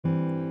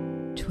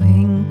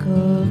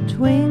Twinkle,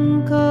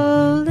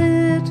 twinkle,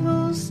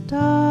 little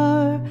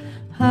star,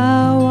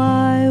 how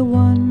I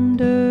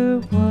wonder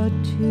what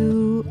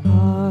you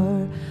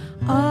are.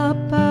 Up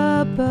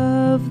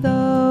above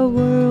the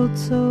world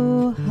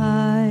so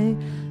high,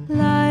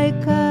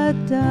 like a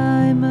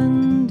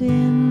diamond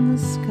in the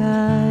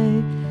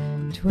sky.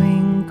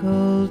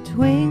 Twinkle,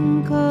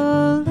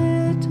 twinkle,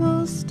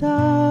 little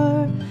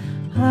star,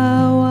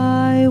 how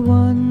I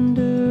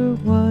wonder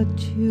what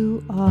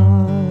you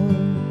are.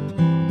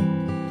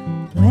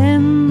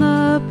 When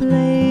the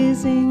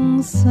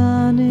blazing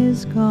sun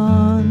is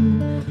gone,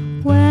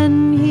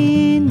 when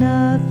he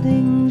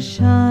nothing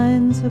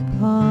shines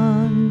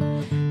upon,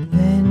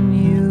 then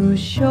you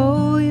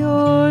show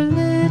your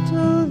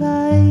little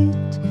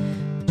light,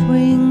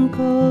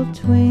 twinkle,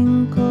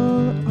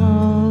 twinkle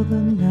all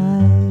the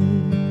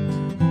night.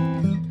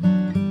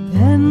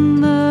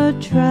 Then the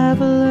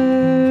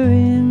traveler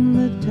in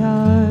the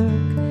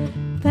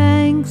dark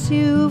thanks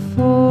you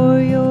for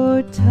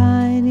your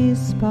tiny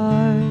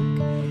spark.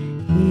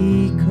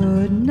 He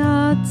could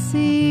not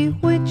see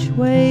which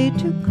way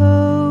to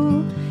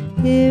go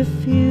if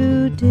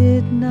you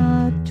did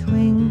not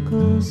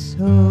twinkle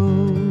so.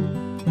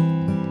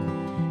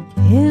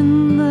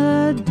 In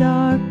the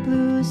dark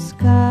blue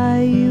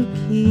sky you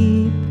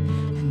keep,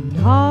 and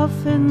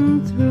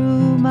often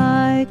through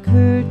my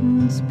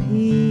curtains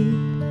peep,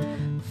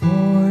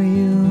 for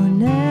you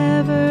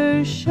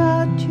never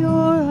shut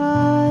your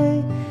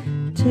eye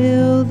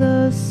till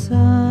the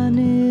sun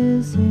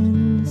is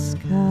in the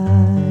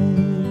sky.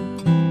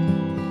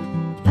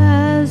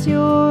 As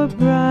your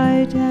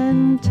bright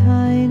and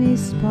tiny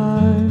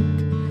spark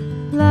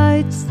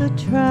lights the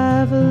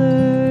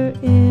traveler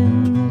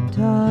in the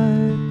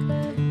dark,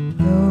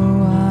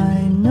 though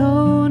I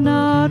know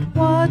not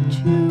what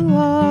you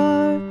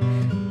are,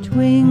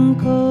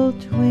 twinkle,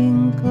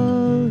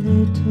 twinkle,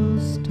 little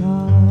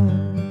star.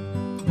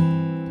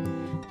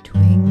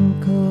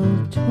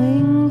 Twinkle,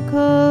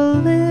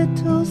 twinkle,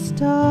 little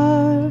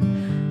star,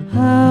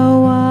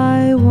 how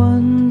I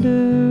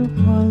wonder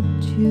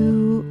what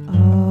you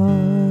are.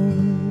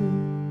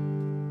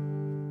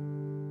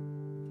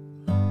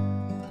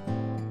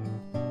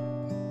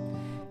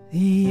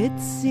 The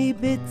itsy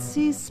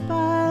bitsy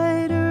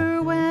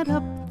spider went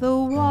up the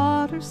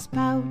water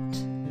spout.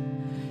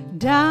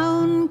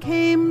 Down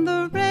came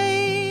the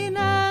rain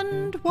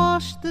and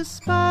washed the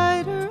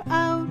spider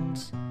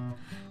out.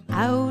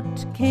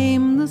 Out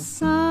came the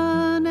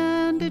sun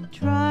and it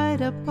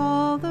dried up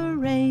all the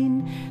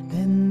rain.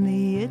 Then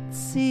the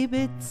itsy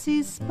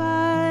bitsy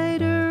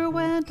spider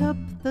went up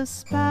the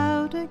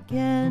spout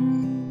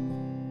again.